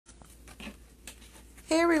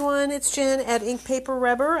Hey everyone, it's Jen at Ink Paper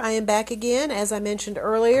Rubber. I am back again. As I mentioned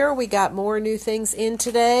earlier, we got more new things in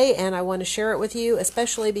today, and I want to share it with you,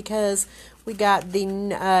 especially because we got the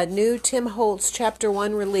new Tim Holtz Chapter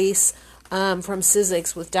 1 release from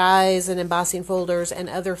Sizzix with dies and embossing folders and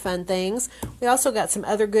other fun things. We also got some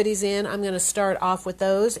other goodies in. I'm going to start off with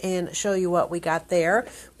those and show you what we got there.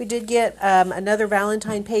 We did get another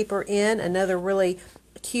Valentine paper in, another really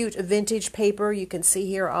cute vintage paper. You can see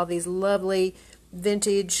here all these lovely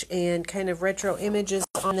vintage and kind of retro images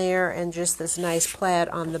on there, and just this nice plaid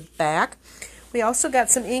on the back. We also got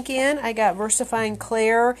some ink in. I got VersaFine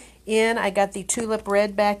Clair in. I got the Tulip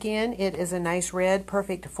Red back in. It is a nice red,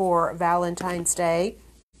 perfect for Valentine's Day.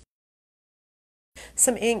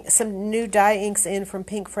 Some new dye inks in from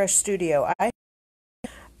Pink Fresh Studio.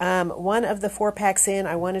 One of the 4-packs in.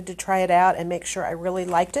 I wanted to try it out and make sure I really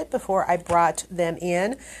liked it before I brought them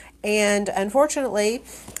in. And unfortunately,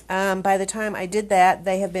 by the time I did that,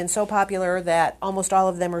 they have been so popular that almost all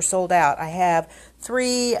of them are sold out. I have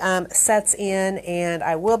 3 sets in, and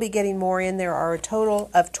I will be getting more in. There are a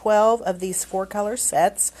total of 12 of these 4-color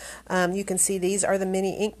sets. You can see these are the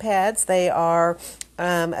mini ink pads. They are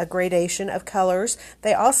a gradation of colors.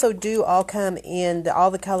 They also do all come in,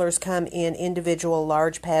 all the colors come in individual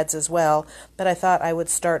large pads as well, but I thought I would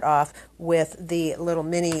start off with the little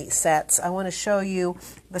mini sets. I want to show you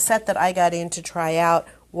the set that I got in to try out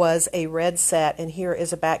was a red set, and here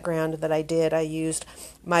is a background that I did. I used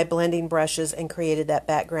my blending brushes and created that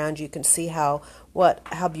background. You can see how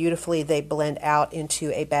beautifully they blend out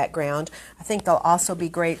into a background. I think they'll also be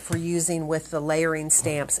great for using with the layering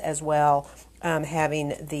stamps as well,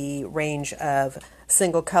 having the range of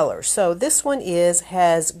single colors. So this one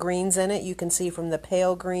has greens in it. You can see from the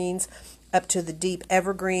pale greens up to the deep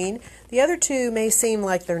evergreen. The other two may seem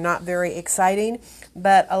like they're not very exciting,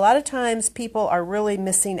 but a lot of times people are really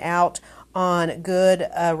missing out on good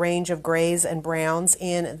range of grays and browns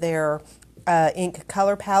in their ink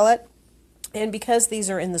color palette. And because these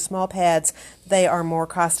are in the small pads, they are more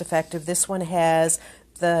cost effective. This one has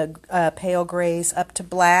the pale grays up to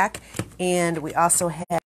black, and we also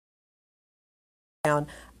have down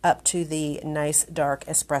up to the nice dark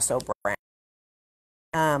espresso brown.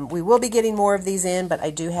 We will be getting more of these in, but I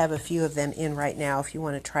do have a few of them in right now if you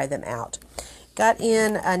want to try them out. Got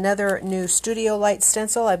in another new Studio Light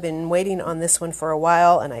stencil. I've been waiting on this one for a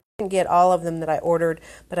while, and I didn't get all of them that I ordered,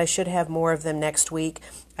 but I should have more of them next week.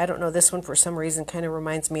 I don't know, this one for some reason kind of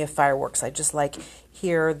reminds me of fireworks. I just like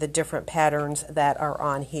here the different patterns that are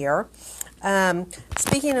on here.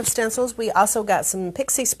 Speaking of stencils, we also got some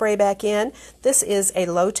Pixie Spray back in. This is a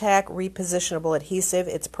low-tack repositionable adhesive.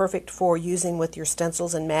 It's perfect for using with your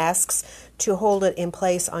stencils and masks to hold it in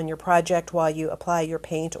place on your project while you apply your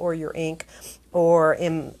paint or your ink or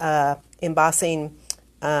embossing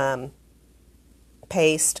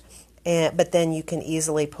paste, but then you can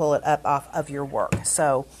easily pull it up off of your work.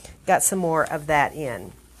 So got some more of that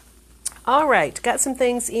in. All right, got some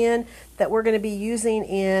things in that we're going to be using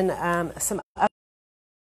in some other.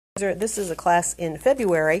 This is a class in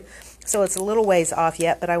February, so it's a little ways off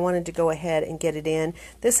yet, but I wanted to go ahead and get it in.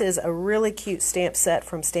 This is a really cute stamp set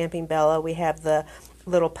from Stamping Bella. We have the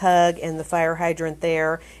little pug and the fire hydrant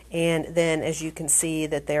there, and then as you can see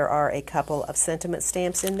that there are a couple of sentiment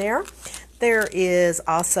stamps in there. There is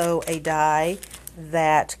also a die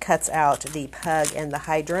that cuts out the pug and the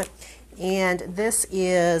hydrant. And this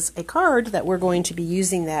is a card that we're going to be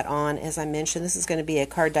using that on. As I mentioned, this is going to be a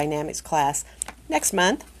card dynamics class next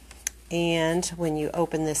month. And when you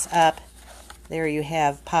open this up, there you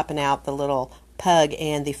have popping out the little pug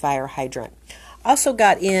and the fire hydrant. Also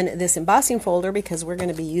got in this embossing folder because we're going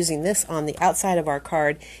to be using this on the outside of our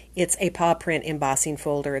card. It's a paw print embossing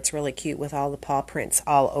folder. It's really cute with all the paw prints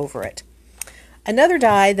all over it. Another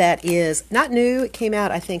die that is not new, it came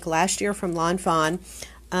out I think last year from Lawn Fawn.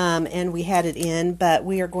 And we had it in, but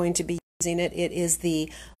we are going to be using it. It is the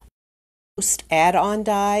Toast add-on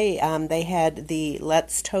die. They had the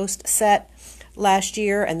Let's Toast set last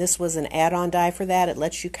year, and this was an add-on die for that. It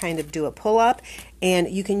lets you kind of do a pull-up, and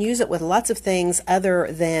you can use it with lots of things other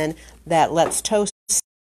than that Let's Toast.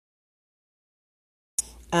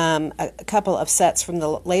 A couple of sets from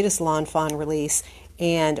the latest Lawn Fawn release,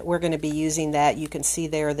 and we're going to be using that. You can see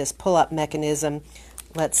there this pull-up mechanism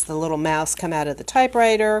lets the little mouse come out of the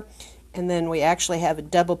typewriter, and then we actually have a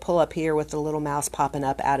double pull up here with the little mouse popping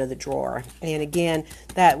up out of the drawer. And again,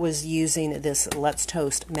 that was using this Let's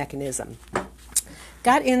Toast mechanism.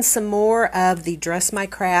 Got in some more of the Dress My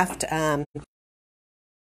Craft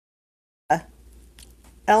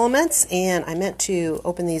elements, and I meant to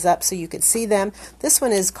open these up so you could see them. This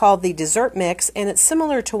one is called the Dessert Mix, and it's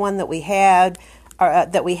similar to one that we had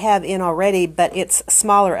that we have in already, but it's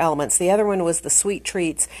smaller elements. The other one was the sweet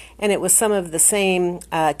treats, and it was some of the same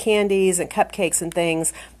candies and cupcakes and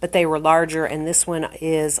things, but they were larger, and this one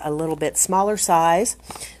is a little bit smaller size.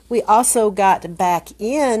 We also got back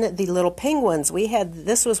in the little penguins.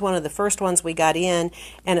 This was one of the first ones we got in,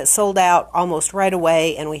 and it sold out almost right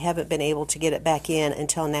away, and we haven't been able to get it back in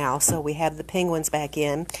until now. So we have the penguins back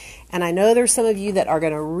in. And I know there's some of you that are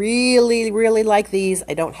going to really, really like these.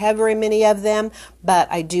 I don't have very many of them,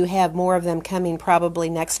 but I do have more of them coming probably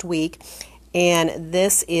next week. And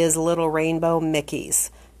this is little rainbow Mickeys.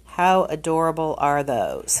 How adorable are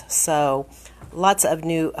those? So lots of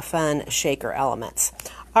new fun shaker elements.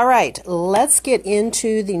 All right, let's get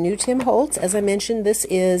into the new Tim Holtz. As I mentioned, this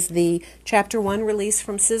is the Chapter 1 release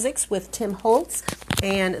from Sizzix with Tim Holtz,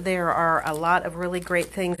 and there are a lot of really great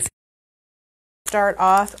things. Start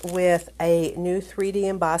off with a new 3D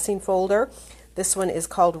embossing folder. This one is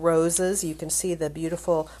called Roses. You can see the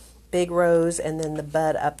beautiful big rose and then the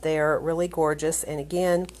bud up there, really gorgeous. And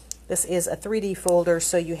again, this is a 3D folder,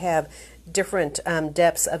 so you have different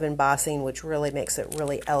depths of embossing, which really makes it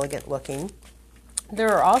really elegant looking. There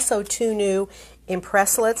are also two new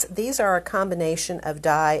impresslets. These are a combination of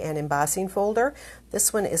die and embossing folder.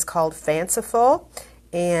 This one is called Fanciful,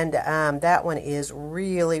 and that one is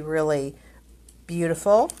really, really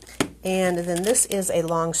beautiful. And then this is a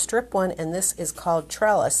long strip one, and this is called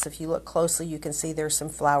Trellis. If you look closely, you can see there's some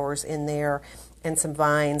flowers in there and some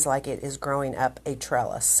vines like it is growing up a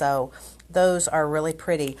trellis. So those are really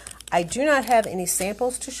pretty. I do not have any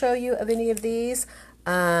samples to show you of any of these.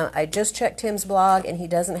 I just checked Tim's blog, and he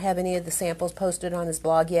doesn't have any of the samples posted on his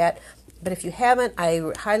blog yet. But if you haven't, I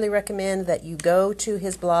highly recommend that you go to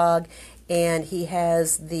his blog, and he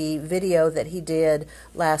has the video that he did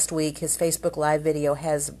last week. His Facebook Live video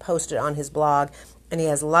has posted on his blog, and he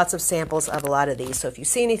has lots of samples of a lot of these. So if you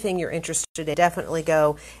see anything you're interested in, definitely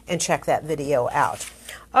go and check that video out.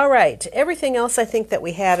 All right, everything else I think that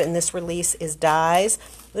we have in this release is dies.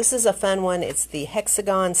 This is a fun one. It's the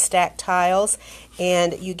hexagon stack tiles,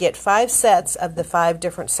 and you get 5 sets of the 5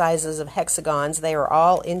 different sizes of hexagons. They are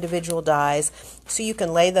all individual dies, so you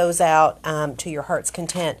can lay those out to your heart's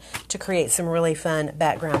content to create some really fun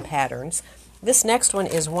background patterns. This next one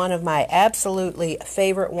is one of my absolutely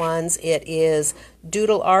favorite ones. It is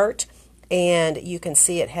doodle art, and you can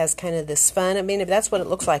see it has kind of this fun, I mean, that's what it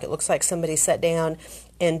looks like. It looks like somebody sat down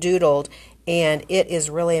and doodled, and it is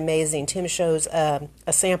really amazing. Tim shows a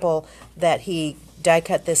sample that he die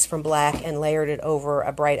cut this from black and layered it over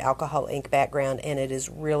a bright alcohol ink background, and it is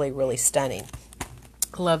really, really stunning.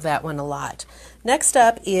 Love that one a lot. Next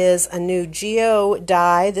up is a new Geo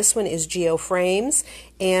die. This one is Geo Frames,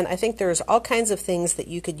 and I think there's all kinds of things that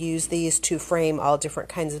you could use these to frame all different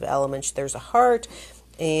kinds of elements. There's a heart,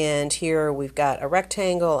 and here we've got a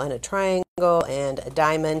rectangle and a triangle and a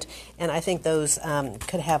diamond, and I think those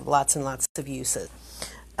could have lots and lots of uses.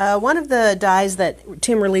 One of the dies that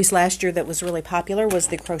Tim released last year that was really popular was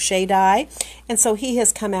the crochet die, and so he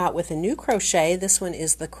has come out with a new crochet. This one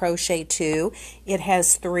is the Crochet 2. It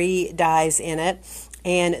has 3 dies in it,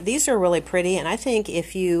 and these are really pretty, and I think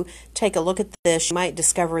if you take a look at this, you might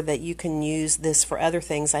discover that you can use this for other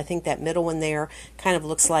things. I think that middle one there kind of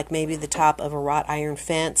looks like maybe the top of a wrought iron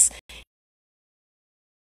fence.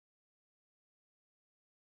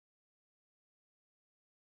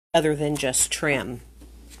 Other than just trim.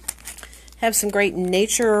 Have some great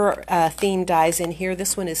nature themed dies in here.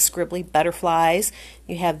 This one is scribbly butterflies.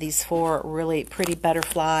 You have these 4 really pretty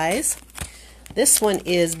butterflies. This one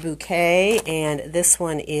is bouquet, and this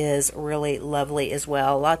one is really lovely as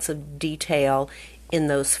well. Lots of detail in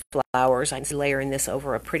those flowers. I'm layering this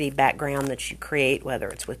over a pretty background that you create, whether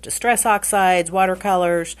it's with distress oxides,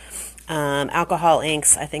 watercolors, alcohol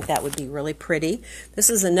inks. I think that would be really pretty. This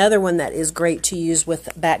is another one that is great to use with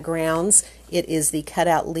backgrounds. It is the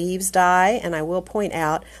Cutout Leaves die, and I will point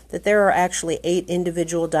out that there are actually 8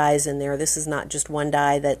 individual dies in there. This is not just one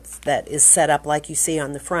die that is set up like you see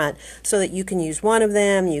on the front, so that you can use one of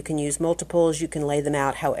them, you can use multiples, you can lay them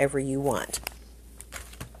out however you want.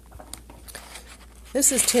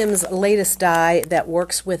 This is Tim's latest die that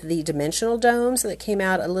works with the dimensional domes that came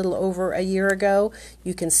out a little over a year ago.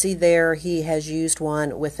 You can see there he has used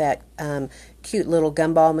one with that cute little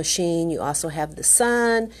gumball machine. You also have the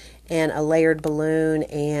sun and a layered balloon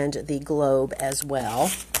and the globe as well.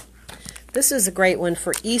 This is a great one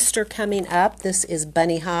for Easter coming up. This is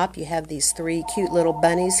Bunny Hop. You have these 3 cute little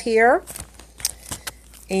bunnies here.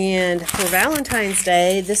 And for Valentine's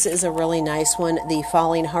Day, this is a really nice one, the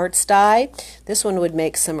Falling Hearts die. This one would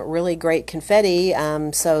make some really great confetti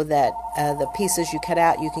so that the pieces you cut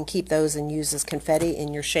out, you can keep those and use as confetti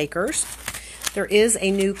in your shakers. There is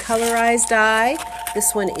a new colorized die.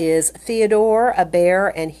 This one is Theodore, a bear,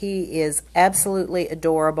 and he is absolutely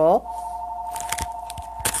adorable.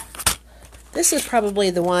 This is probably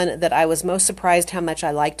the one that I was most surprised how much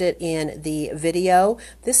I liked it in the video.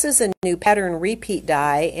 This is a new pattern repeat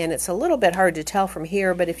die, and it's a little bit hard to tell from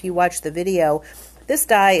here, but if you watch the video, this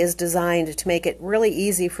die is designed to make it really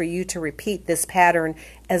easy for you to repeat this pattern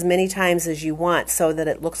as many times as you want so that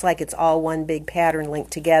it looks like it's all one big pattern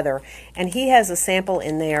linked together. And he has a sample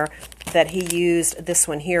in there that he used, this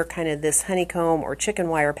one here, kind of this honeycomb or chicken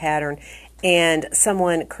wire pattern, and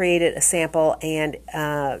someone created a sample and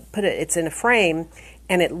it's in a frame,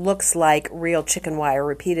 and it looks like real chicken wire,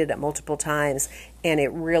 repeated it multiple times, and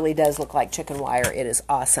it really does look like chicken wire. It is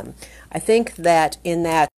awesome. I think that in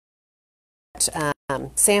that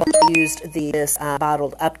sample I used this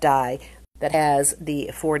bottled up die that has the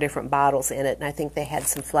 4 different bottles in it, and I think they had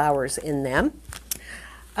some flowers in them.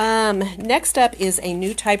 Next up is a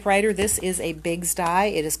new typewriter. This is a Biggs die.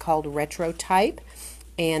 It is called Retro Type,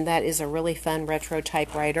 and that is a really fun retro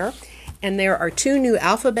typewriter. And there are 2 new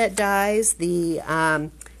alphabet dies, the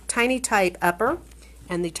Tiny Type Upper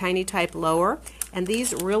and the Tiny Type Lower, and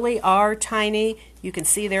these really are tiny. You can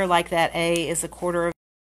see there, like that A is 1/4 of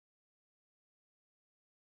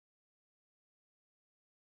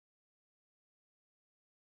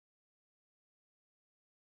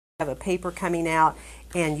have a paper coming out,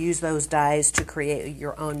 and use those dies to create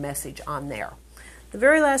your own message on there. The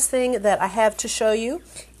very last thing that I have to show you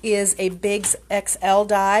is a Biggs XL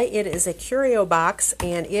die. It is a curio box,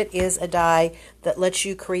 and it is a die that lets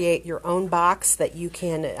you create your own box that you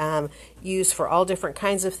can use for all different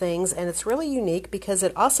kinds of things, and it's really unique because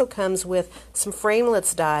it also comes with some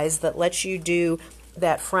framelits dies that lets you do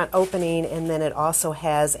that front opening, and then it also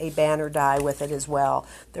has a banner die with it as well.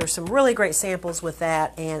 There's some really great samples with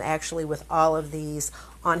that, and actually with all of these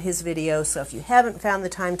on his video, so if you haven't found the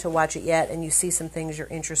time to watch it yet and you see some things you're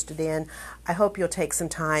interested in, I hope you'll take some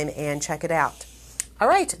time and check it out. All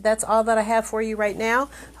right, that's all that I have for you right now.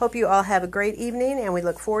 Hope you all have a great evening, and we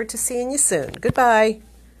look forward to seeing you soon. Goodbye.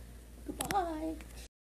 Goodbye.